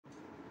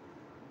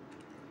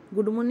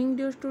Good morning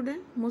dear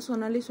student मो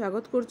सोनाली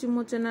स्वागत करुच्ची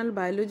मो चैनल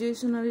बायोलॉजी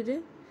सोनाली रे।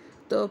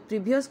 तो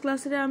प्रीवियस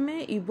क्लास रे आमे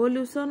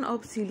इवोल्यूशन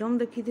ऑफ सीलम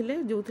देखी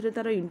जो थे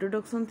तार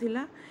इंट्रोडक्शन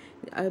थिला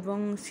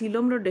एवं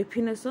सीलम रो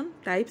डेफिनेशन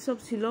टाइप्स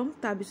ऑफ सीलम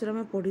ता विषय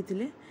में पढ़ी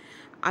थे।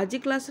 आज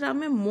क्लास रे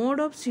आमे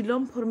मोड ऑफ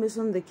सीलम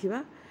फॉर्मेशन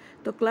देखिबा।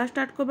 तो क्लास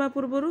स्टार्ट करबा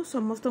पूर्व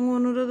समस्त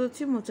अनुरोध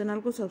अच्छी मो चैनल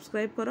को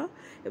सब्सक्राइब कर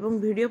एवं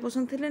वीडियो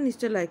पसंद थे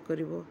निश्चय लाइक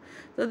करिवो।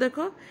 तो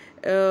देखो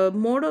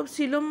मोड ऑफ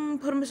सीलम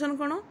फॉर्मेशन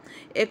कौन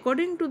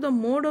according to the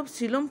mode of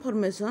Seelam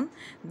formation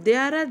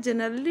there are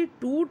generally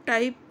to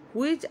type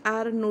which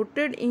are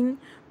noted in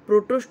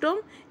protostome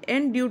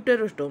and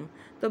deuterostome.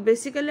 तो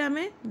बेसिकली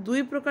आमे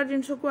दुई प्रकार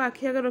जिनस को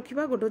आखि आगे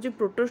रखा गोटे हूँ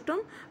प्रोटोस्टोम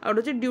और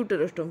गोटे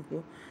ड्यूटेरोस्टोम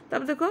को।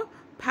 तब देखो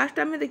फास्ट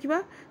आमे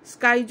देखा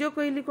स्काइजो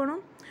कहली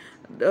कौन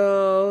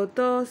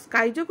तो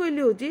स्काइजो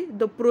कहली हूँ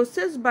the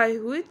process by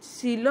which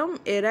Seelam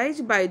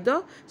arise by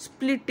the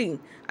splitting.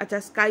 अच्छा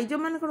स्काइजो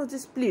मान कौन होची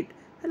स्प्लिट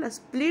है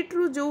स्प्लिट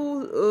रु जो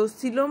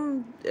सीलम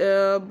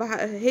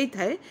होता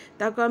है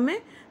ताको आमे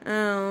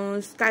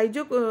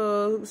स्काइजो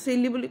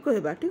सेली बोली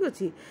कहबा। ठीक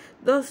अच्छे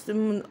the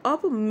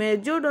of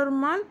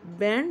मेजोडर्माल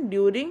band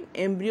during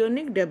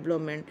embryonic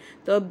development.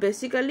 तो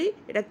बेसिकली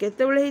एटा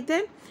केते बेले होता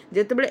है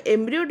जेते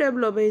एम्ब्रियो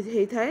डेवलप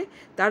होता है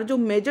तार जो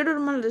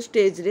मेजोडर्माल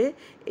स्टेज रे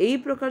यही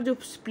प्रकार जो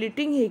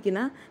स्प्लिटिंग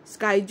होकिना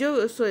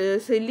स्काइजो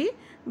सेली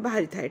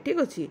बाहरी थाए। ठीक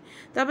अच्छे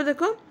तापर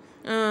देखो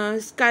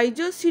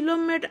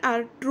Schizocoelomate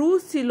are true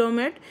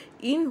coelomate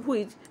in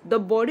which the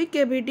body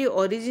cavity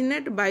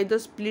originate by the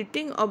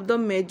splitting of the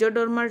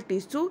mesodermal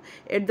tissue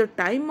at the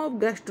time of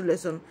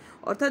gastrulation।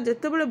 अर्थात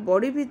जितेबाला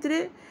बॉडी भितर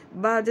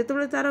बा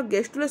जितेबाला तार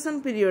गैस्ट्रुलेशन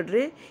पीरियड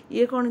रे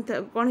ये कौन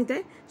होता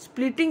है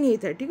स्प्लिटिंग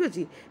होता है। ठीक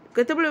अच्छे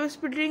केतेबेले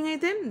स्प्लिटिंग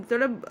होता है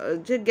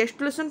जो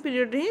गैस्ट्रुलेशन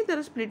पीरियड ही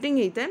तार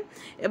स्प्लिटिंग होता है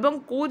एवं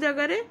को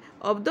जगार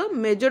ऑफ द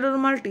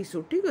मेजोडर्माल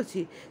टिश्यू। ठीक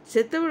अच्छे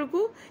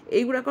सेतेबेलको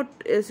एगुड़ाक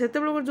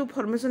सेतेबेलको जो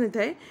फॉर्मेशन होता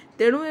है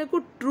तेणु एक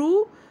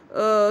ट्रू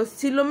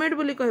सीलोमेट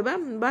बोली कहबा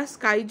बा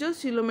स्काइजो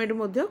सीलोमेट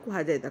मध्य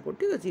कहा जाए ताको।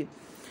 ठीक अच्छे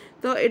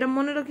तो एटा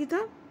मन रखी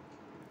था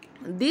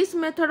this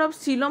method of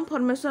Seelam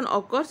formation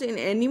occurs in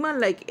animal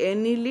like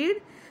annelid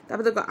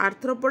तापर देखो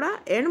आर्थ्रोपोडा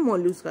एंड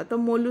मोलुस्का। तो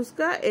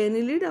मोलुस्का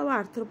एनिलिड और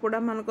आर्थ्रोपोडा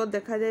मान को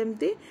देखा जाए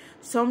एमती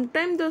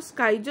sometime the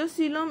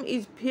स्काइजोसीलम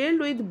is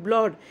filled with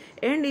blood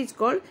and is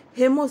called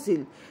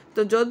हेमोसिल।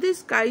 तो जदि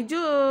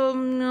स्काइजो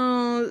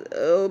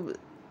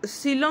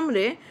सीलम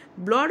रे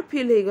ब्लड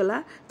फिल हो गला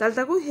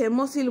ताको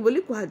हेमोसिल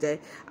बोली कहा जाए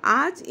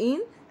आज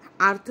इन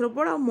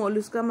आर्थ्रोपोड और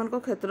मोलुस्का मान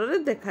क्षेत्र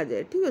में देखा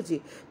जाए। ठीक अच्छे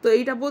तो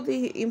यहाँ बहुत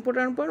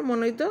इंपोर्टेंट पॉइंट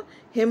मन तो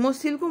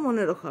हेमोसिल को मन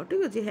रख।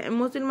 ठीक अच्छे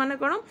हेमोसिल माने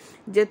कौन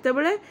जिते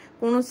बड़े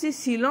कौन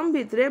सीलम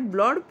भितर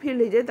ब्लड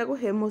फिल हो जाए ताको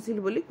हेमोसिल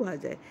बोली कहा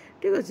जाए।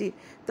 ठीक अच्छे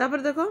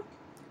तापर देखो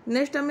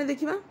नेक्स्ट आम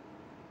देखा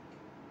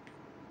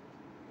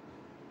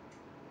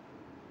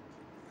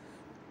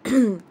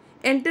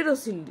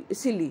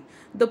एंटेरोसिली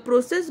the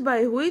process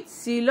by which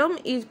Seelam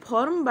is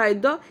form by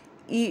the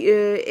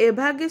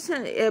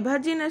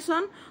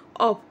एभाजिनेशन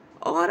of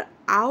or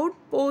out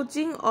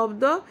poaching of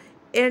the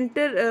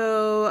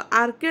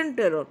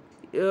archenteron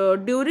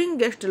during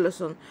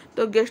gastrulation।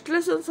 तो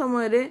gastrulation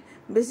समय रे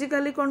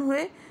बेसिकली कौन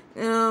हुए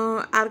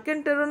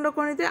आर्केंटेरन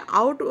कौन होता है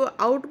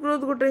आउट ग्रोथ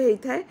गोटे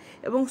होता है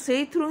एवं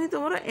से थ्रू ही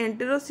तुम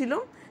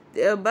एंटेरोसिलम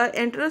बा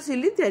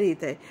एंटेरोसिली तैयारी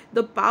होता है।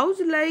 The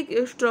pouch like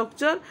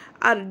structure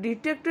are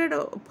detected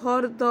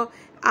for the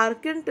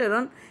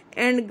आर्केंटेरन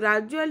and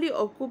gradually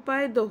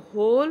occupy the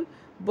whole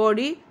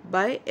body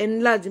by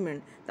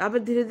enlargement. तापर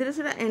धीरे धीरे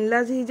से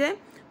एनलार्ज हो जाए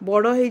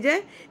बड़ हो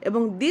जाए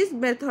एवं this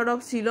method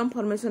of Seelam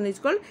formation is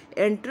called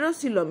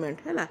एंटेरोसिलोमेट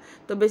है।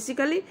 तो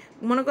बेसिकली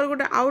मनकर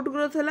गोटे आउट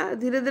ग्रोथ है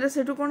धीरे धीरे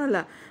से कौन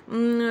है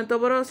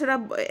तबर से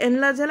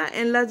एनलार्ज है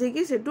एनलार्ज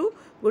हो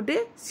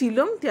गोटे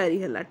सीलम तैयारी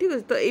है। ठीक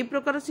अच्छे तो यही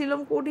प्रकार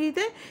सीलम कौटी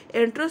होता है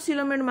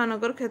एंटेरोसिलोमेट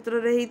मानकर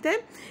क्षेत्र में होता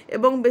है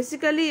एवं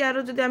बेसिकली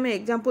यार जब आम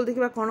एग्जांपल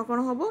देखा कौन कौन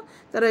हम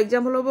तार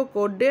एग्जांपल हम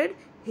कोडेड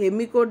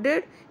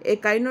हेमिकोडेड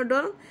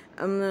एकाइनोडर्म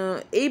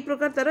यही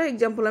प्रकार तार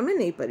एग्जांपल आम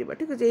नहीं पारिबा।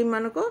 ठीक अच्छे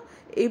मानक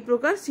यही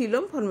प्रकार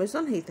सीलम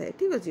फॉर्मेशन होता है।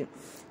 ठीक अच्छे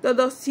तो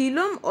the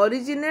Seelam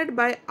originate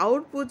bye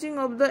out poaching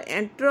of the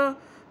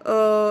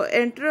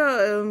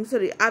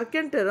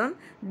आर्केंटेरन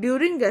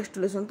during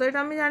gastrulation. तो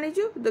यहाँ आम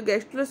जानीचु द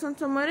गैस्ट्रुलेशन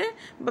समय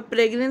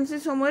प्रेगनेंसी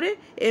समय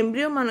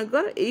एम्ब्रियो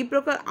मानकर यही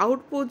प्रकार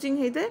आउट पोचिंग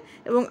होता है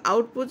एवं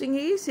आउट पोचिंग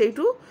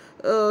हो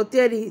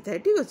तैयारी होता है।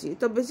 ठीक अच्छे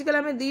तो बेसिकली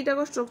आम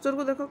दुईटा स्ट्रक्चर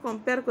को देख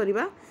कंपेयर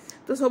करवा।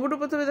 तो सबुठ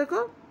प्रथम देख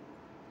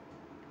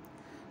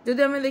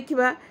जदि आम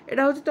देखा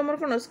यहाँ हूँ तुम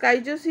कौन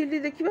स्काइजोसिली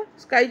देखा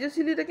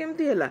स्काइजोसिली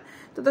केमती है।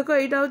 तो देख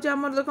यहाँ हूँ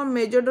आम देख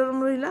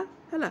मेजोडर्म रहा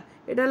है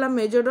यहाँ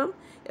मेजोडर्म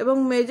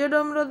एवं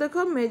मेजोडर्म देख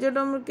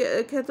मेजोडर्म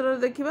क्षेत्र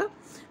देखा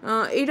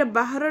यहाँ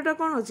बाहरटा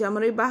कौन अच्छे आम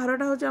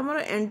बाहरटा हूँ आम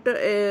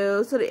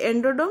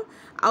एंडोडर्म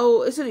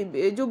आउ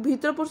सॉरी जो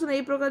भीतर पोर्शन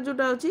यही प्रकार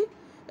जोटा अच्छी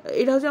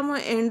एटा हूँ आम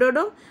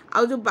एंडोडम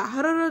आ जो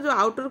बाहर जो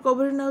आउटर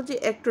कवरिंग हूँ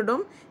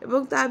एक्टोडम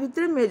एवं ता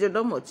भितर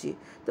मेजोडम अच्छी।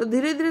 तो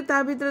धीरे धीरे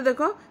ता भितर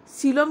देख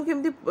सीलम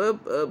केमती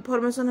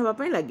फॉर्मेशन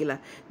होगा लगिला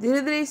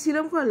धीरे धीरे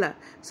सीलम कौन है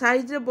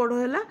साइज रे बड़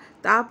है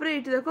तापर ये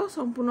देख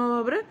संपूर्ण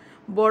भाव में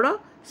बड़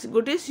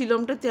गोटे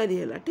सीलमटा तैयारी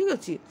है ठीक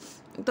अच्छे।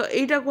 तो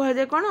यहीटा कह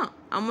जाए कौन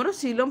आमर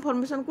सीलम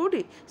फॉर्मेशन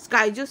कौटी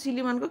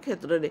स्काइजोसिली मान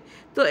क्षेत्र में।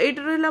 तो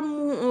यहाँ रहा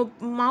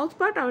माउथ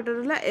पार्ट आउ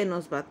रहा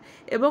एनस पार्ट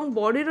एवं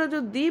बॉडी रो जो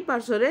दी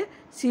पार्श्व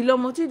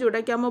सीलम अच्छी जोटा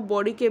कि आम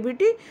बॉडी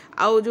केविटी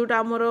आउ जोटा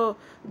आमर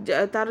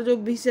तार जो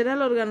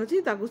विसेराल ऑर्गन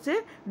अच्छी ताकू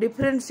से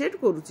डिफरेंशिएट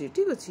करुच्ची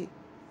ठीक अच्छे।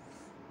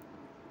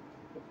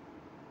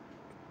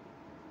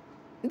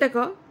 देख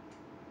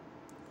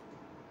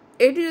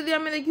एटी जदि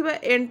आम देखा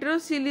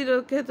एंटेरोसिली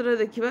क्षेत्र में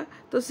देखा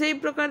तो से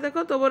प्रकार देख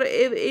तुम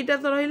यहाँ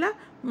तो रहा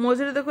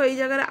मझे देख ये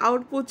जगह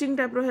आउट पोचिंग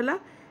टाइप रहा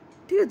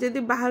ठीक अच्छे जी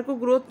बाहर को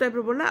ग्रोथ टाइप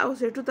पड़ा आउ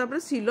से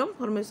सीलम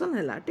फॉर्मेशन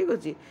है ठीक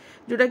अच्छे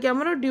जोटा कि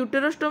आम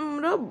ड्यूटेरोस्टम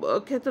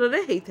क्षेत्र में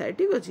होता है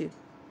ठीक अच्छे।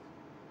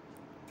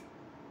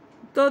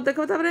 तो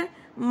देखो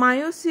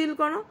मायोसिल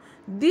कौन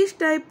this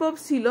type of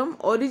Seelam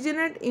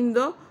originate in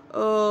the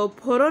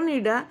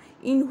फोरोनिडा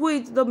in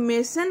which the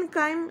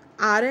mesenchyme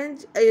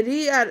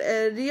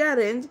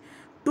rearrange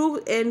to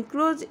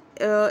enclose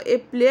a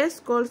place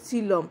called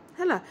coelom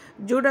है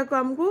जोटा को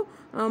हमको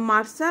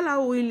मार्शल आ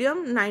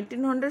विलियम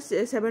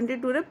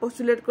 1972 रे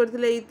पोस्टुलेट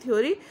करथिले ए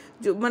थ्योरी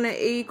जो माने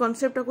ए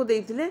कांसेप्ट को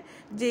देथिले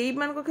जे ई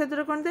मान को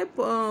क्षेत्र कोन थाए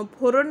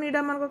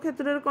फोरोनिडा मान को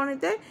क्षेत्र कोन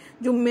थाए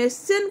जो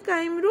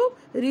मेसेनकाइम रु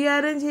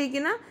रीअरेंज हे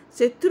किना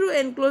सेथरु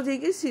एनक्लोज हे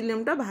कि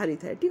सीलम टा बाहरी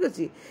थाए ठीक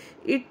अछि।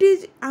 It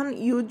is an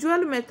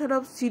usual method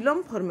of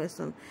Seelam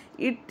formation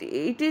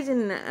it is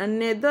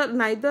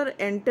neither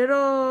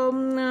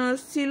एंटेरोसिलोमस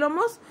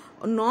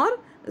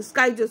nor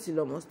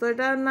स्काइजोसिलोमस। तो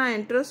यहाँ ना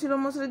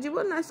एंटेरोसिलोमस रे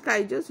जीवो ना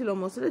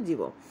स्काइजोसिलोमस रे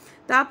जीवो।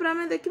 तापर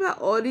आमे देखिबा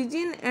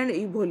ओरिजिन एंड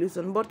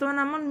इवोल्यूशन। वर्तमान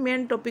हम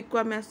मेन टॉपिक को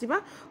आमे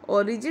आसीबा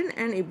ओरिजिन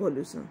एंड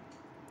इवोल्यूशन।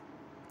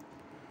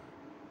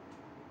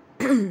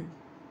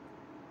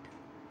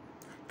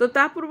 तो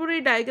ता पूर्व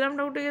डायग्राम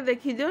टा गोटे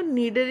देखी दियो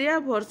Cnidaria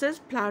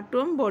versus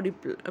flatworm body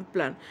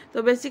plan.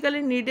 तो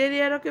बेसिकली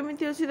निडेरिया रो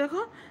केमिति अछि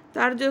देखो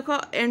तार देख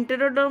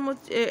एंटेरोडर्म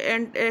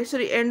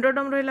सॉरी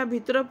एंडोडर्म रहिला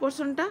भितर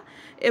पोर्शन टा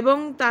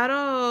एवं तार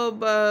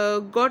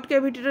गट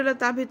कैविटी रहिला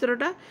ता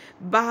भितरटा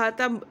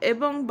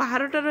एवं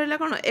बाहरटा रहिला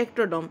कोन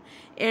एक्टोडर्म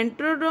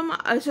एंट्रोडर्म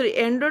सॉरी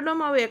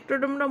एंडोडर्म और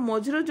एक्टोडर्म रो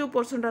मझिरो जो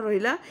पोर्शन टा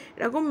रहिला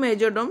एटा को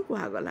मेजोडर्म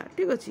कहा गला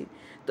ठीक अछि।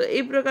 तो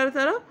ए प्रकार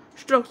तार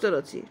स्ट्रक्चर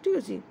अछि ठीक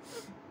अछि।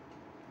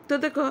 तो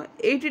देख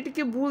ये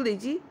टिके भूल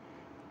देछि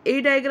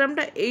ए डायग्राम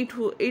टा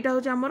एटा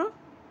होछि हमर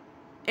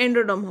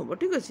एंडोडर्म हम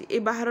ठीक अच्छे ये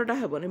बाहरटा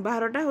हेबनी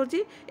बाहरटा हूँ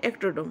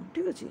एक्टोडर्म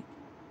ठीक अच्छे।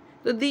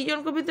 तो दी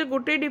जन को भीतर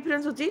गोटे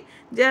डिफरेन्स अच्छी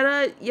जार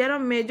यार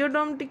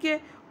मेजोडर्म टिके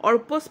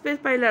अल्प स्पेस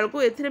पाइला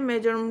बेलू ए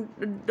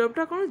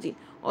मेजोडर्मटा कौन अच्छी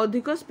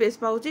अधिक स्पेस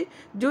पाऊँच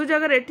जो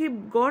जगह एटी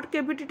गट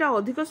कैविटीटा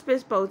अधिक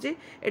स्पेस पाऊँच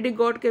एटी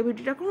गट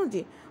कैविटीटा कौन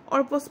अच्छी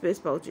अल्प स्पेस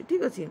पाऊँच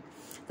ठीक अच्छे।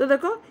 तो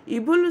देख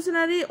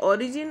evolutionary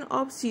origin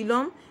of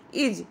Seelam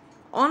is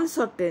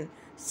uncertain.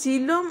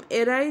 Coelom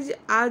arise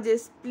as a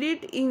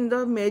split in the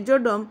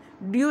mesoderm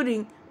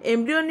during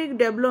embryonic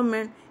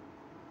development,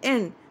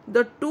 and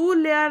the two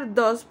layers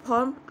thus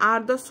formed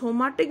are the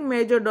somatic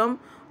mesoderm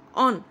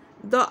on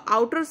the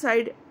outer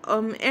side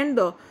and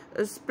the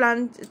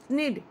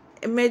splanchnic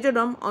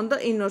mesoderm on the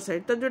inner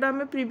side. तो जोटा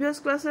हमें previous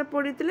class रे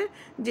पढ़ी थिले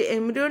जे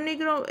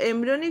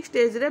embryonic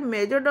stage रे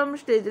mesoderm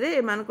stage रे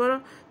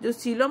एमानकर जो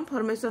Seelam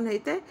formation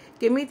हेता है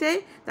केमी थाए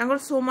तांकर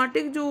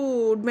सोमाटिक जो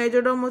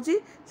मेजोडर्म अछि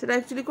सेटा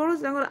एक्चुअली कोन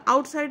तांकर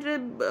आउटसाइड रे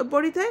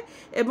पड़ी थाए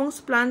एवं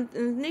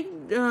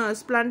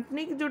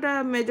स्प्लांटनिक जोटा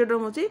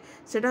मेजोडर्म अछि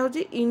सेटा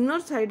होछि इनर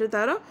साइड रे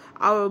तार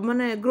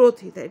माने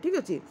ग्रोथ हेता है ठीक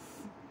अछि।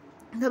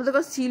 तब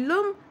देखो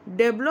Seelam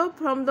develop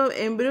from the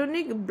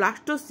embryonic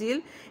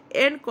blastocoel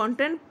and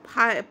contain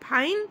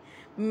fine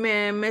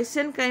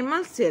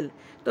mesenchymal cell.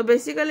 तो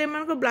बेसिकली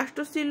एमान को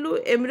ब्लास्टोसीलु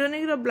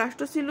एम्ब्रियोनिक रो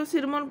ब्लास्टोसीलु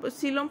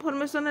सीलम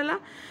फॉर्मेशन हैला।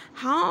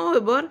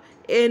 However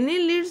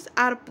annelids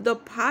are the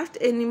first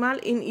animal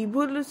in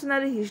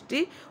evolutionary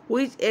history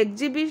which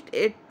exhibit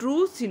A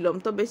true Seelam.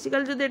 तो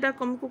बेसिकली जदि एटा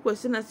हमको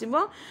क्वेश्चन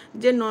आसीबो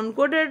जे नॉन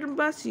कोडेड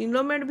बा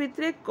सीलोमेट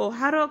भितरे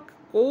कहार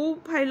को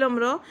फाइलम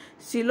रो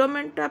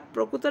सीलोमेटा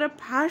प्रकृत रे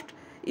फास्ट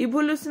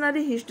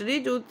इवोल्यूशनरी हिस्ट्री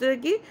जो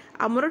कि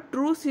आमर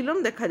ट्रू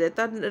सीलम देखा जाए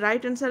तार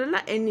राइट आंसर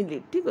है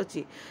एनिलिड ठीक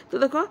अच्छे। तो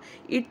देखो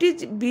it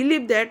is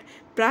believe that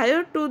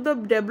prior to the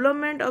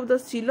development of the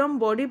Seelam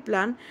body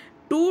plan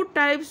two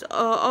types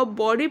of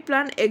body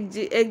plan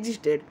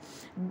existed.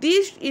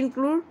 These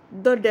include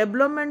the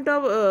development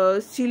of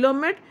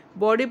coelomate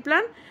body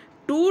plan.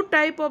 Two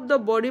type of the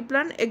body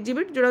plan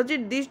exhibit जोड़ा होची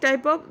this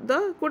type of the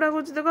कोड़ा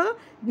होची देखो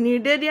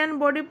cnidarian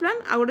body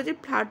plan आ गोटे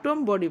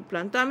flatworm body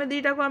plan. तो आमे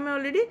दीटा को आमे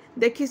already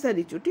देखि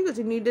सारिचु ठीक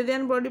अछि।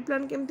 निडेरियन बॉडी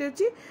प्लान केमते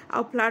अछि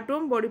आ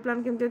फ्लैटवर्म बॉडी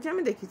प्लान केमते अछि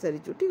आमे देखि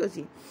सारिचु ठीक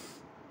अछि।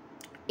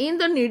 In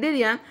the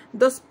nidarian,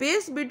 the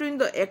space between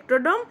the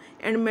ectoderm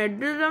and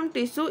mesoderm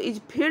tissue is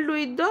filled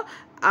with the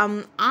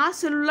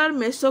आसेलुलार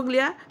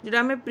mesoglea जो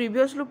आम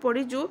प्रिवियसली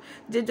पढ़ीचु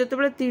जे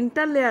जो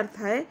तीनटा लेयर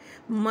थाए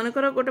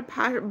मनकर गोटे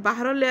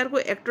बाहर लेयर को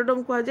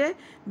एक्टोडर्म कह जाए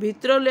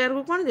भितर लेयर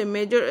को कौन जाए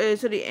मेजर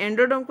सॉरी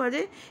एंडोडर्म कह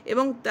जाए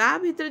एवं ता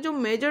भितर जो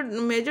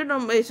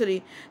मेजरडर्म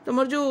सॉरी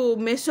तुम जो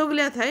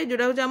मेसोग्लिया थाए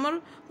जोटा हूँ आमर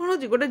कौन हो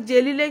गोटे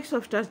जेली लाइक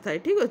सबस्टांस थाए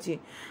ठीक अच्छे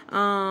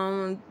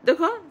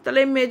देख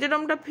ताले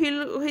मेजरडर्मटा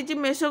फिल होती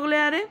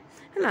मेसोग्लिया रे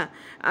है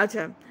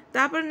अच्छा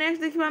तापर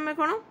नेक्स्ट देखा आम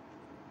कौन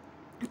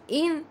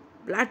इन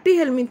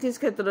प्लाटीहेलमिन्थिस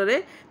क्षेत्र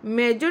में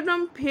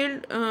mesoderm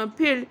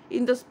field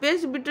in the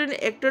space between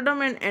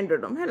ectoderm and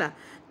endoderm है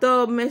तो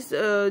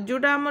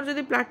जोटा आमर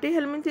जदि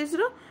प्लाटीहेलमिन्थिस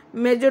रो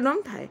मेजोडर्म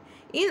थाए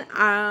इन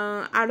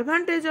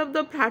advantage of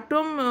the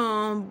फ्लैटम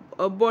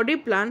body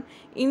plan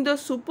in the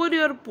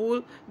superior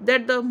pool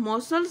that the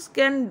muscles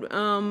can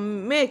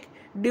make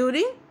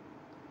during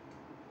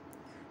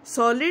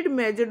solid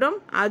mesoderm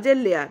as a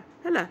layer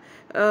है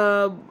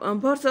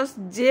वर्सेस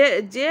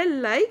जेल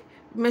लाइक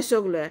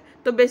मेसोग्लिया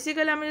तो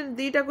basically आम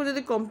दीटा को जब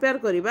कंपेयर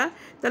करवा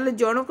ताले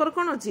जनकर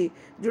कौन अच्छी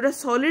जोटा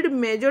सॉलिड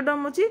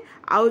मेजोडर्म अच्छी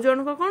आउ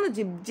जनक कौन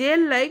अच्छी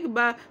जेल लाइक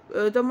बा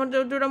तुम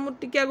जोटा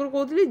मुझे आगे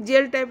कहती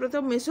जेल टाइप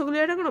रो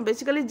मेसोग्लिया कौन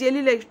बेसिकली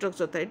जेली लाइक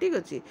स्ट्रक्चर थाए ठीक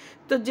अच्छे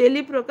तो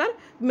जेली प्रकार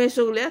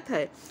मेसोग्लिया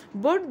थाए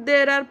but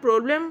there are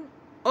problem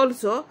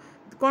also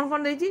कौन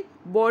कौन देखिए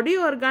body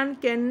organ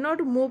can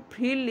not move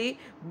freely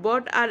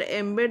but are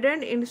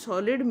embedded in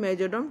solid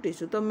mesoderm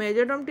tissue तो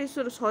mesoderm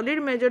tissue solid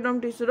mesoderm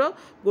tissue रो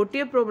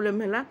गोटे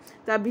प्रोब्लेम है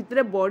ता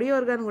भितर बॉडी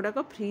ऑर्गन गुड़ाक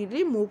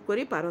फ्रीली मूव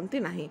करि पारंती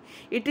नाही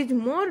it is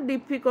more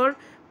difficult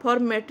for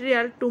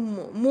material to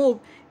move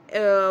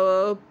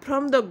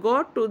from the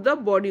gut to the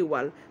body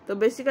wall तो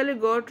basically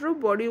गट रो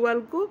body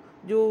wall को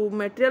जो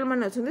मटेरियल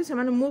मान अच्छे से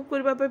मूव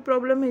करने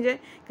प्रॉब्लम हो जाए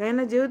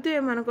कहीं जेहेतु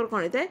एम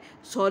कौन होता है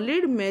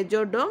सॉलिड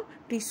मेजोडर्म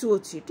टिश्यू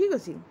अच्छी ठीक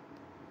अच्छे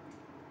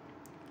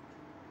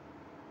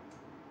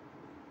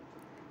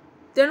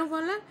तेणु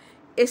कौन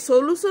a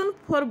solution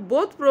for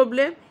both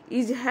problem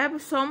is have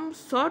some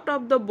sort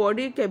of the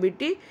body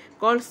cavity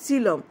called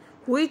Seelam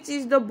which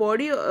is the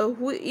body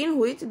in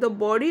which the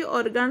body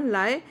organ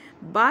lie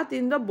bath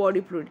in the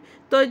body fluid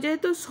तो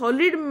जेहेतु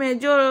solid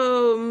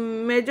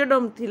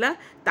mesoderm थिला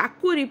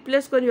ताकू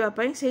replace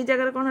करने से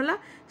जगह कौन है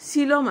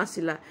सीलम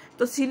आसला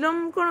तो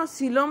सीलम कौन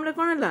सीलम रे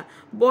कौन है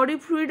बॉडी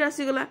फ्लूइड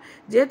आसीगला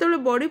जेहेतु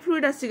बॉडी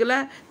फ्लूइड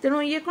आसीगला तेणु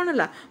ये कौन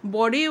है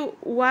बॉडी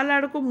वाल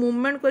आड़ को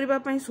मूवमेंट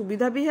करने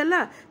सुविधा भी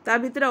है ता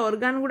भीतर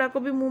ऑर्गन गुड़ाक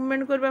भी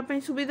मूवमेंट करने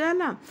सुविधा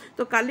है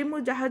तो काली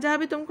मुझे जहाँ जहाँ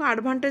भी तुमको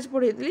एडवांटेज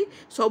पढ़ाई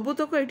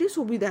सबुतक ये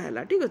सुविधा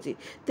है ठीक अच्छे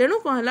तेणु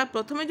कौन है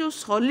प्रथम जो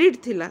सॉलिड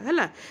थिला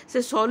है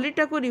से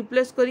सॉलिडटा को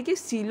रिप्लेस करके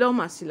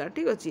सीलम आसला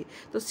ठीक अच्छे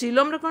तो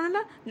सीलम रे कौन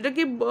है जोटा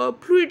कि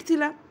फ्लूइड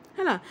थिला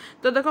है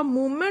तो देखो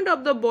movement of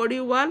the body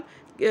wall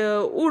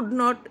would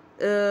not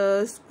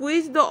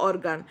squeeze the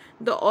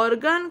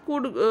organ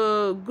could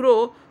grow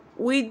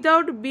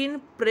without being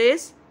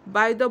pressed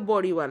by the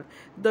body wall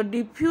the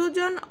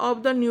diffusion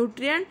of the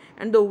nutrient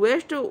and the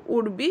waste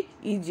would be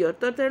easier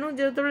तो तेणु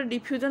जो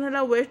diffusion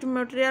है waste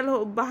material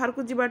बाहर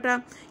को जीवाटा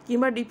कि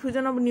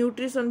diffusion of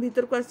nutrition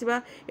भीतर को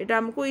आसवा यहाँ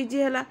आमको इजी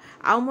है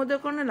आउ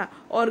कौन है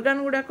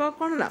ऑर्गन गुड़ाक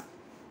कौन है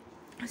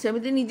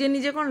सेमती निजे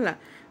निजे कौन है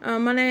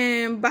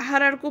माने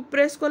बाहर आड़ को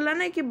प्रेस करला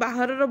नहीं कि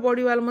बाहर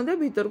बॉडी वाल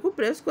भीतर को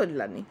प्रेस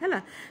करलानी है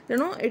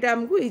तेणु यहाँ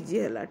आमको इजी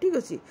है ठीक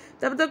अच्छे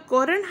तब the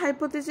current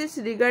hypothesis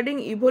regarding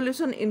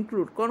evolution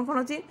include कौन कौन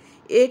अच्छे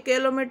ए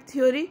केलोमेट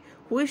theory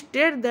which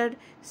state that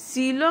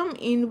coelom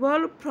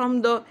involved from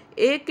the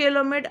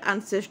A-coelomate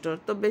ancestor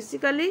तो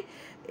बेसिकली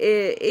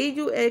ए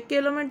जो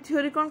A-coelomate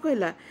थ्योरी कौन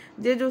कहला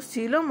जे जो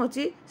सीलम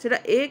अच्छी सेटा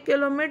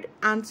A-coelomate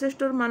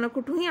ancestor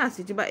मानकठू ही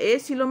आसी बा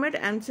A-coelomate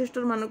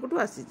ancestor मानकठू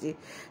आसी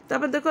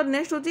तापर देखो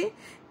नेक्स्ट होची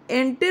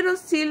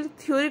एंटेरोसील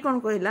थ्योरी कौन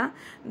कहला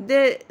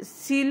the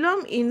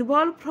Seelam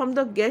involve from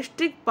the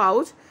gastric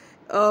pouch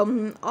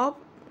of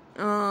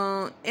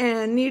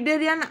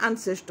cnidarian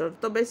ancestor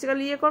तो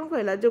बेसिकली ये कौन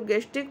कहला जो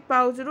गैस्ट्रिक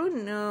पाउच रु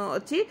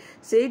अच्छी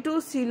सेठू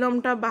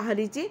सीलमटा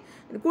बाहरी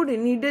कौटी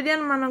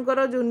निडेरियन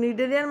मानकर जो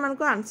निडेरियन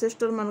मानक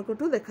एंसेस्टर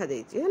मानकठू देखा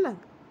जाइए है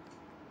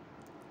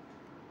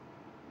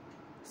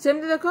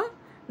सेमती देखो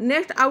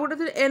नेक्स्ट आउ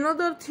गोटे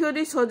another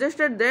theory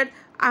suggested that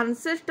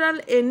ancestral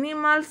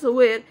animals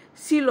were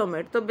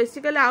coelomate तो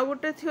बेसिकली आउ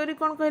गोटे थ्योरी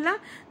कौन कहला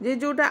जे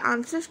जोटा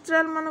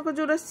ancestral मानक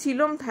जोटा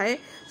सीलम थाए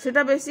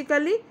सेटा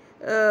बेसिकली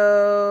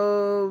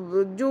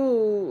जो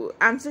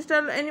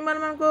ancestral animal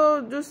मान को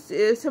जो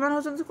सेमान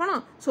होचन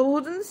कौन सब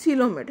होचन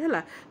सीलोमेट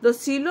है the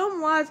coelom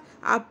was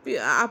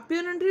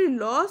apparently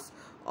lost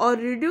or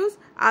reduced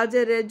as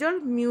a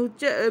result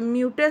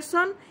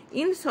mutation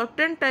in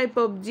certain type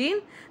of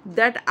gene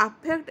that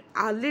affect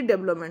early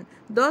development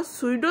the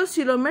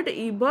pseudocoelomate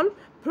evolved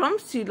from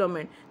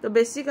coelomate तो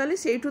बेसिकली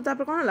सेठू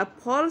तापर कौन है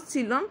फॉल्स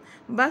सीलम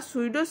बा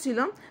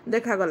सुइडोसीलम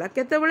देखा गला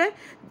केतेबेले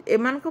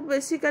एमान को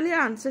बेसिकली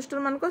एंसेस्टर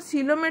मान को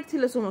सीलोमेट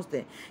थिले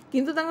समस्ते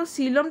किंतु तांको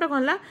सीलमटा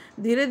कौन है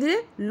धीरे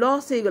धीरे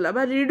लॉस हो गला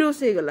बा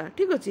रिड्यूस हो गला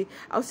ठीक अछि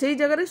आ सेही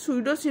जगह रे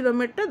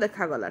सुइडोसीलोमेटटा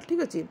देखा गला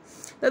ठीक अछि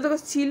तो देखो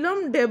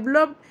Seelam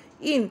developed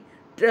in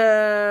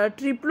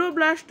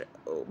triploblast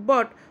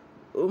but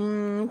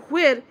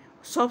where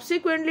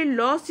subsequently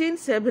lost in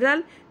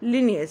several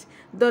lineages.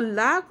 The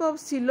lack of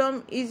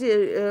coelom is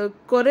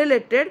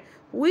correlated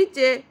with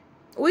a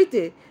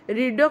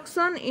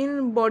reduction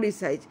in body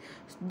size.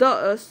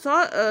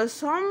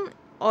 Some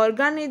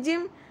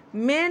organism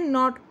may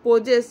not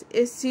possess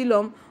a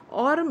coelom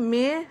or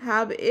may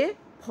have a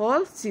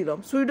false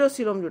coelom,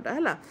 pseudocoelom जोटा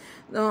है ला.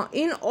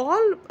 In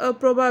all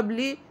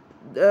probably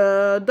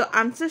the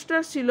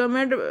ancestor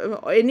coelomed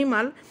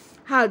animal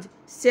has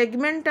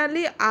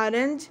segmentally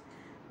arranged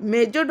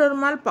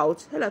मेजोडर्माल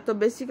pouch है. तो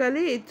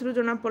basically इथरू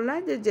जना पड़ा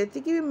जे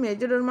जेतिकी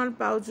मेजोडर्माल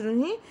pouch रु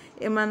ही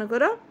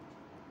एमानकर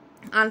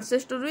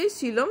ancestor हि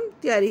सीलम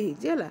तैयारी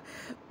हिजे है.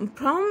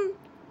 From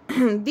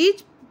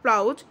this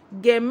pouch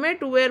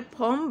gamete were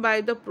formed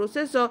by the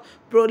process of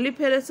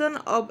proliferation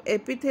of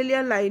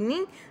epithelial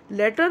lining.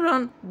 Later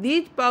on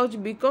these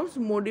pouch becomes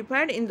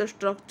modified in the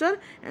structure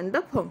and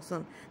the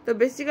function. तो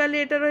basically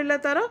एटा रहिला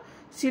तार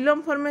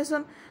सीलम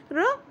फॉर्मेशन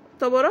रो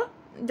तबर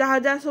जहाँ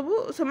जहाँ सब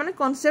से माने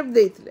कॉन्सेप्ट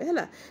देइथिले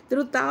हैला.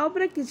 तेरु ता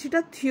ऊपर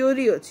किछिटा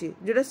थ्योरी अछि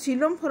जेटा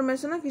सीलम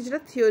फॉर्मेशन किछिटा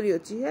थ्योरी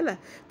अछि हैला.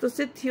 तो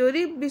से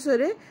थ्योरी विषय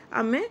रे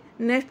आमे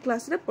नेक्स्ट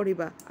क्लास रे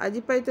पढिबा.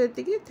 आज पाई तो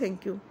एतिकी.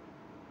 Thank you.